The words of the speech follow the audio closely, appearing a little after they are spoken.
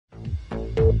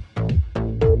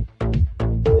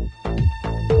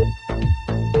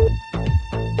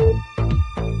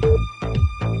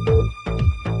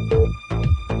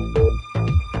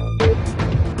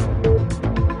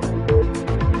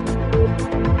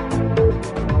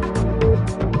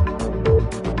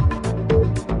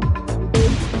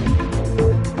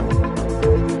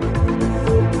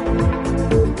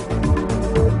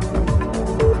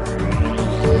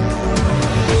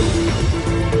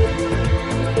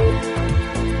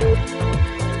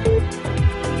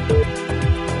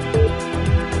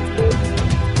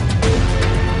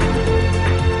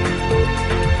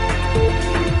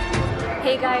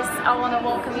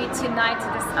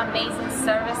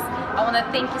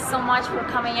thank you so much for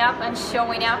coming up and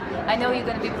showing up. I know you're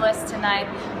going to be blessed tonight.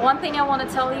 One thing I want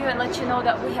to tell you and let you know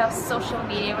that we have social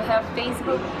media. We have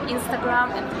Facebook, Instagram,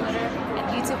 and Twitter, and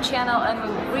YouTube channel, and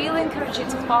we really encourage you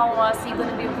to follow us. You're going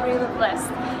to be really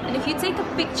blessed. And if you take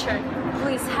a picture,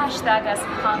 please hashtag us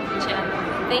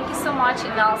 #Jen. Thank you so much,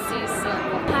 and I'll see you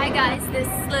soon. Hi guys, this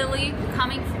is Lily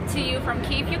coming to you from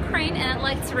Kiev, Ukraine, and I'd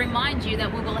like to remind you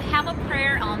that we will have a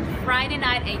prayer on Friday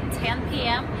night at 10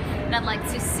 p.m. and I'd like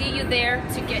to see you there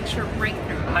to get your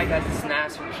breakthrough. Hi guys, it's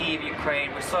Nas from Kiev,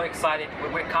 Ukraine. We're so excited.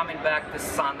 We're coming back this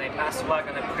Sunday. Pastor Vlad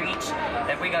going to preach,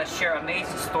 and we're going to share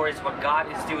amazing stories what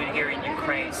God is doing here in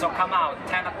Ukraine. So come out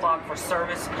 10 o'clock for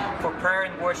service, for prayer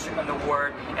and worship and the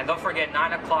Word, and don't forget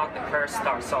 9 o'clock the prayer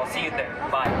starts. So I'll see you there.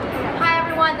 Bye. Hi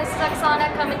everyone, this is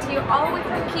Oksana coming to you all the way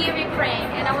from Kiev, Ukraine,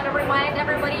 and I want to remind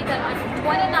everybody that on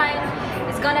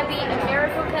 29th is going to be a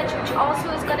miracle catch, which also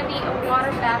is going to be a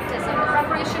water baptism. The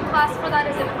preparation class for that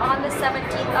is on the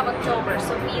 17th of October,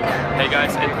 so be there. Hey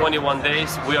guys, in 21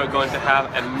 days we are going to have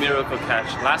a miracle catch.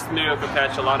 Last miracle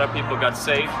catch, a lot of people got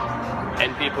saved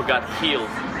and people got healed.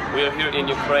 We are here in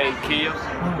Ukraine, Kiev.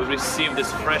 We received this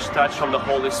fresh touch from the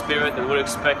Holy Spirit, and we're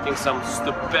expecting some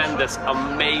stupendous,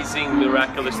 amazing,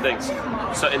 miraculous things.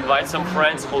 So invite some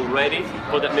friends already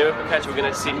for that miracle catch. We're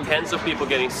going to see tens of people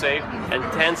getting saved and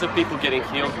tens of people getting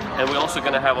healed, and we're also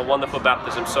going to have a wonderful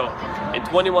baptism. So in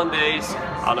 21 days,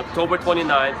 on October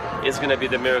 29th, is going to be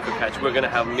the miracle catch. We're going to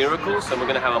have miracles, and we're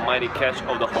going to have a mighty catch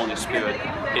of the Holy Spirit.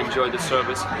 Enjoy the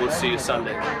service. We'll see you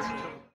Sunday.